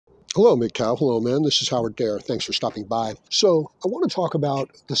Hello, MGTOW. Hello, man. This is Howard Dare. Thanks for stopping by. So, I want to talk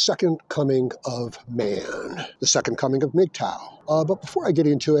about the second coming of man, the second coming of MGTOW. But before I get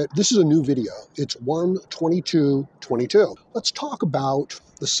into it, this is a new video. It's 1/22/22. Let's talk about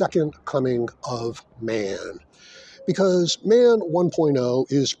the second coming of man, because man 1.0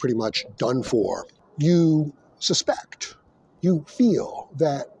 is pretty much done for. You suspect, you feel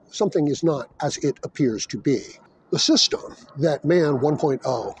that something is not as it appears to be. The system that man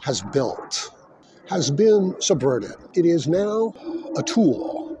 1.0 has built has been subverted. It is now a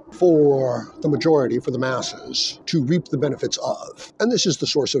tool for the majority, for the masses, to reap the benefits of. And this is the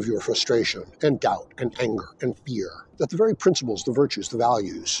source of your frustration and doubt and anger and fear, that the very principles, the virtues, the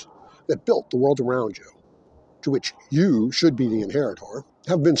values that built the world around you, to which you should be the inheritor,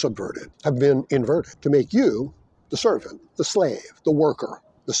 have been subverted, have been inverted, to make you the servant, the slave, the worker,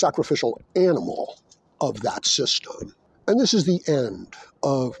 the sacrificial animal of that system. And this is the end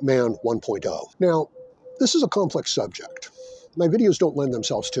of man 1.0. Now, this is a complex subject. My videos don't lend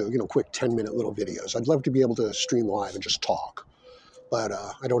themselves to, quick 10-minute little videos. I'd love to be able to stream live and just talk, but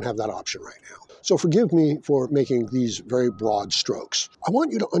I don't have that option right now. So forgive me for making these very broad strokes. I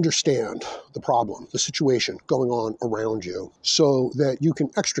want you to understand the problem, the situation going on around you, so that you can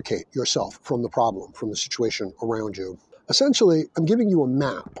extricate yourself from the problem, from the situation around you. Essentially, I'm giving you a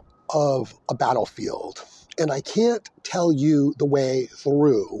map of a battlefield, and I can't tell you the way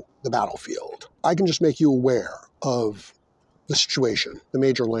through the battlefield. I can just make you aware of the situation, the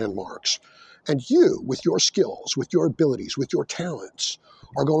major landmarks. And you, with your skills, with your abilities, with your talents,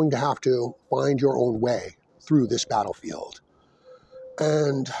 are going to have to find your own way through this battlefield.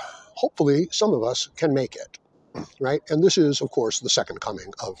 And hopefully some of us can make it, right? And this is, of course, the second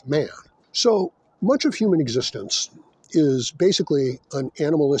coming of man. So much of human existence is basically an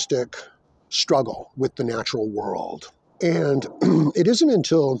animalistic struggle with the natural world. And it isn't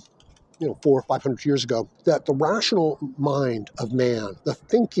until 400 or 500 years ago that the rational mind of man, the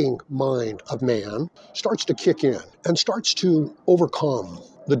thinking mind of man, starts to kick in and starts to overcome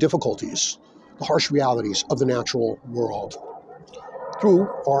the difficulties, the harsh realities of the natural world through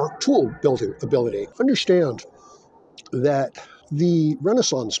our tool building ability. Understand that the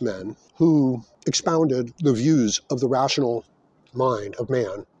Renaissance men who expounded the views of the rational mind of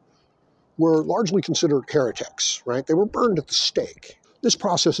man were largely considered heretics, right? They were burned at the stake. This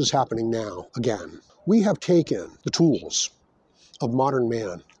process is happening now again. We have taken the tools of modern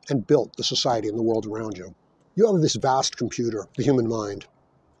man and built the society and the world around you. You have this vast computer, the human mind.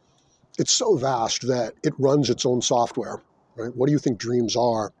 It's so vast that it runs its own software, right? What do you think dreams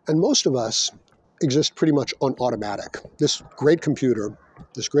are? And most of us exist pretty much on automatic. This great computer,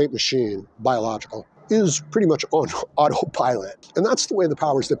 this great machine, biological, is pretty much on autopilot. And that's the way the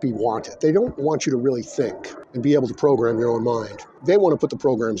powers that be want it. They don't want you to really think and be able to program your own mind. They want to put the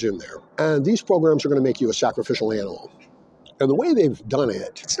programs in there. And these programs are going to make you a sacrificial animal. And the way they've done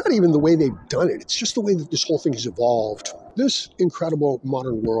it, it's not even the way they've done it. It's just the way that this whole thing has evolved. This incredible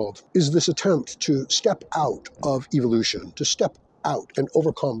modern world is this attempt to step out of evolution, to step out and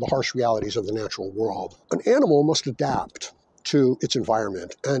overcome the harsh realities of the natural world. An animal must adapt to its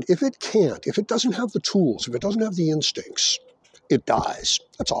environment. And if it can't, if it doesn't have the tools, if it doesn't have the instincts, it dies.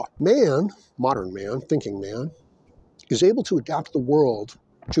 That's all. Man, modern man, thinking man, is able to adapt the world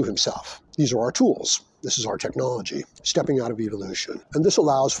to himself. These are our tools. This is our technology, stepping out of evolution. And this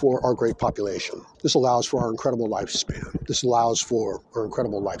allows for our great population. This allows for our incredible lifespan. This allows for our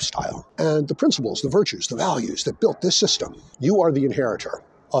incredible lifestyle. And the principles, the virtues, the values that built this system, you are the inheritor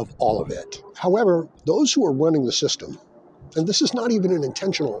of all of it. However, those who are running the system, and this is not even an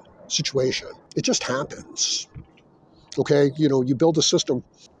intentional situation, it just happens. Okay, you build a system,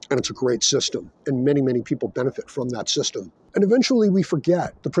 and it's a great system, and many, many people benefit from that system. And eventually we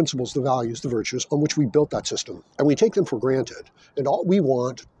forget the principles, the values, the virtues on which we built that system, and we take them for granted. And all we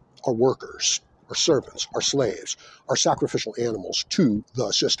want are workers, our servants, our slaves, our sacrificial animals to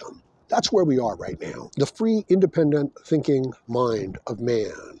the system. That's where we are right now. The free, independent thinking mind of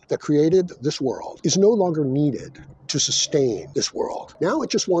man that created this world is no longer needed to sustain this world. Now it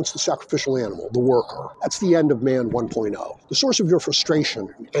just wants the sacrificial animal, the worker. That's the end of man 1.0. The source of your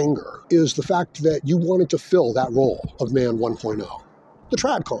frustration and anger is the fact that you wanted to fill that role of man 1.0. The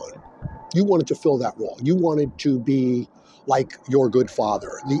TradCon. You wanted to fill that role. You wanted to be like your good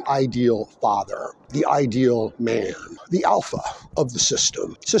father, the ideal father, the ideal man, the alpha of the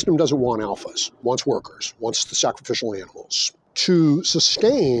system. The system doesn't want alphas, wants workers, wants the sacrificial animals. To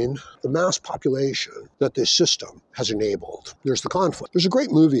sustain the mass population that this system has enabled, there's the conflict. There's a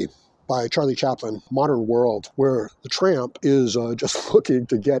great movie by Charlie Chaplin, Modern World, where the tramp is just looking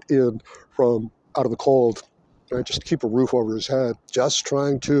to get in from out of the cold right? Just to keep a roof over his head, just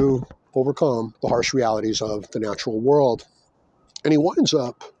trying to overcome the harsh realities of the natural world. And he winds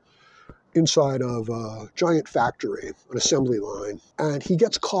up inside of a giant factory, an assembly line, and he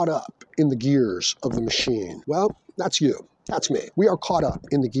gets caught up in the gears of the machine. Well, that's you. That's me. We are caught up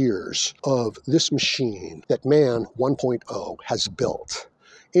in the gears of this machine that man 1.0 has built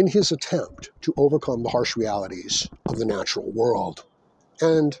in his attempt to overcome the harsh realities of the natural world.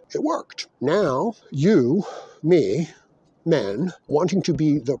 And it worked. Now, you, me, men, wanting to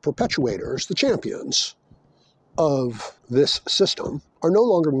be the perpetuators, the champions of this system, are no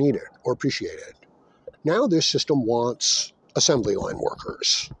longer needed or appreciated. Now this system wants assembly line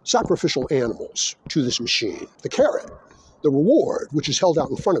workers, sacrificial animals to this machine. The carrot, the reward, which is held out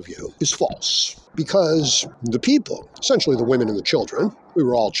in front of you, is false, because the people, essentially the women and the children, we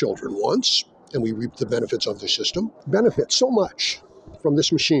were all children once, and we reap the benefits of the system, benefit so much from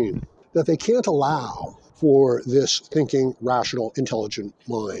this machine that they can't allow for this thinking, rational, intelligent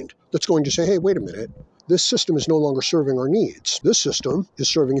mind that's going to say, hey, wait a minute, this system is no longer serving our needs. This system is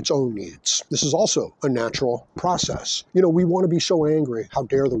serving its own needs. This is also a natural process. We want to be so angry, how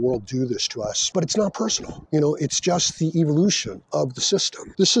dare the world do this to us? But it's not personal. It's just the evolution of the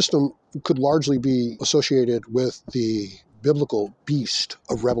system. This system could largely be associated with the biblical beast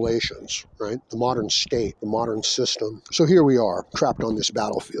of Revelations, right? The modern state, the modern system. So here we are, trapped on this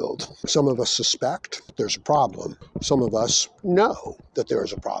battlefield. Some of us suspect there's a problem. Some of us know that there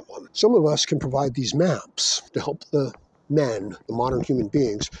is a problem. Some of us can provide these maps to help the men, the modern human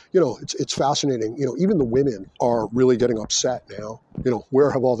beings. It's fascinating. Even the women are really getting upset now. Where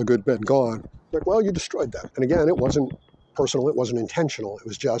have all the good men gone? Like, well, you destroyed them. And again, it wasn't personal. It wasn't intentional. It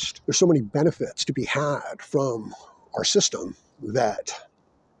was just, there's so many benefits to be had from our system that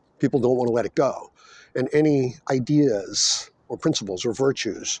people don't want to let it go. And any ideas or principles or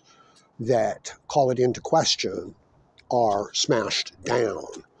virtues that call it into question are smashed down.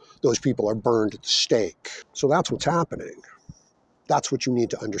 Those people are burned at the stake. So that's what's happening. That's what you need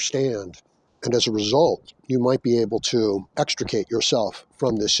to understand. And as a result, you might be able to extricate yourself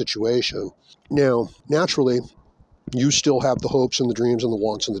from this situation. Now, naturally, you still have the hopes and the dreams and the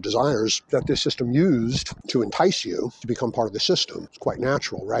wants and the desires that this system used to entice you to become part of the system. It's quite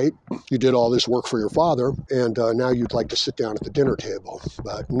natural, right? You did all this work for your father, and now you'd like to sit down at the dinner table.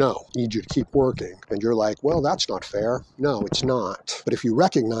 But no, I need you to keep working. And you're like, well, that's not fair. No, it's not. But if you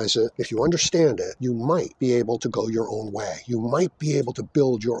recognize it, if you understand it, you might be able to go your own way. You might be able to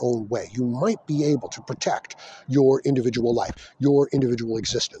build your own way. You might be able to protect your individual life, your individual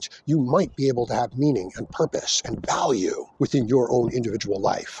existence. You might be able to have meaning and purpose and value within your own individual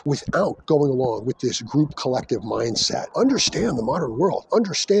life without going along with this group collective mindset. Understand the modern world.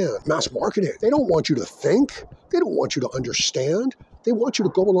 Understand mass marketing. They don't want you to think. They don't want you to understand. They want you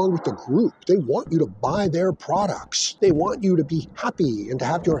to go along with the group. They want you to buy their products. They want you to be happy and to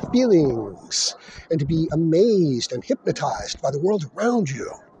have your feelings and to be amazed and hypnotized by the world around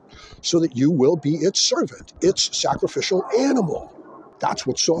you so that you will be its servant, its sacrificial animal. That's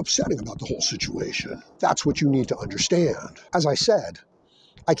what's so upsetting about the whole situation. That's what you need to understand. As I said,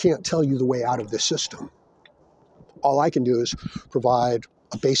 I can't tell you the way out of this system. All I can do is provide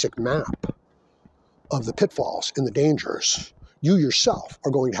a basic map of the pitfalls and the dangers. You yourself are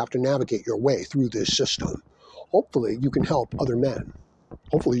going to have to navigate your way through this system. Hopefully, you can help other men.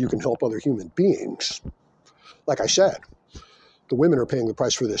 Hopefully, you can help other human beings. Like I said, the women are paying the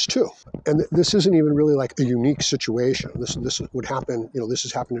price for this too. And this isn't even really like a unique situation. This would happen, this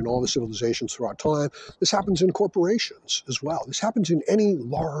has happened in all the civilizations throughout time. This happens in corporations as well. This happens in any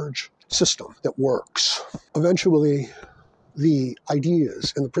large system that works. Eventually, the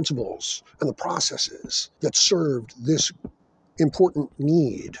ideas and the principles and the processes that served this important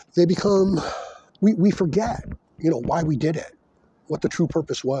need, they become, we forget, why we did it, what the true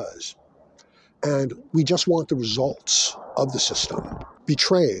purpose was. And we just want the results of the system,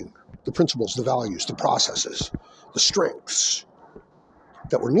 betraying the principles, the values, the processes, the strengths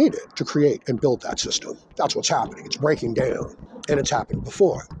that were needed to create and build that system. That's what's happening. It's breaking down, and it's happened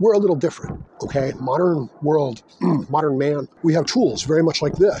before. We're a little different, okay? Modern world, modern man, we have tools very much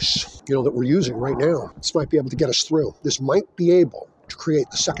like this, that we're using right now. This might be able to get us through. This might be able to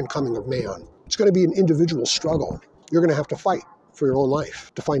create the second coming of man. It's going to be an individual struggle. You're going to have to fight for your own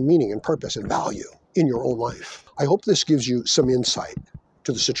life, to find meaning and purpose and value in your own life. I hope this gives you some insight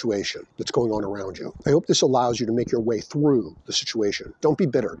to the situation that's going on around you. I hope this allows you to make your way through the situation. Don't be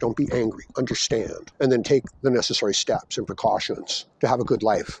bitter, don't be angry, understand, and then take the necessary steps and precautions to have a good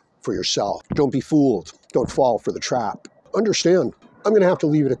life for yourself. Don't be fooled, don't fall for the trap. Understand, I'm going to have to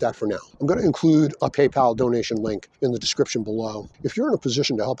leave it at that for now. I'm going to include a PayPal donation link in the description below. If you're in a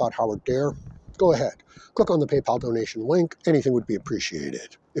position to help out Howard Dare, go ahead. Click on the PayPal donation link. Anything would be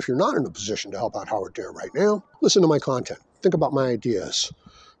appreciated. If you're not in a position to help out Howard Dare right now, listen to my content. Think about my ideas.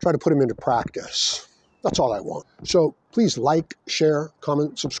 Try to put them into practice. That's all I want. So please like, share,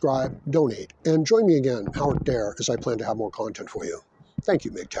 comment, subscribe, donate, and join me again, Howard Dare, as I plan to have more content for you. Thank you,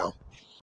 MGTOW.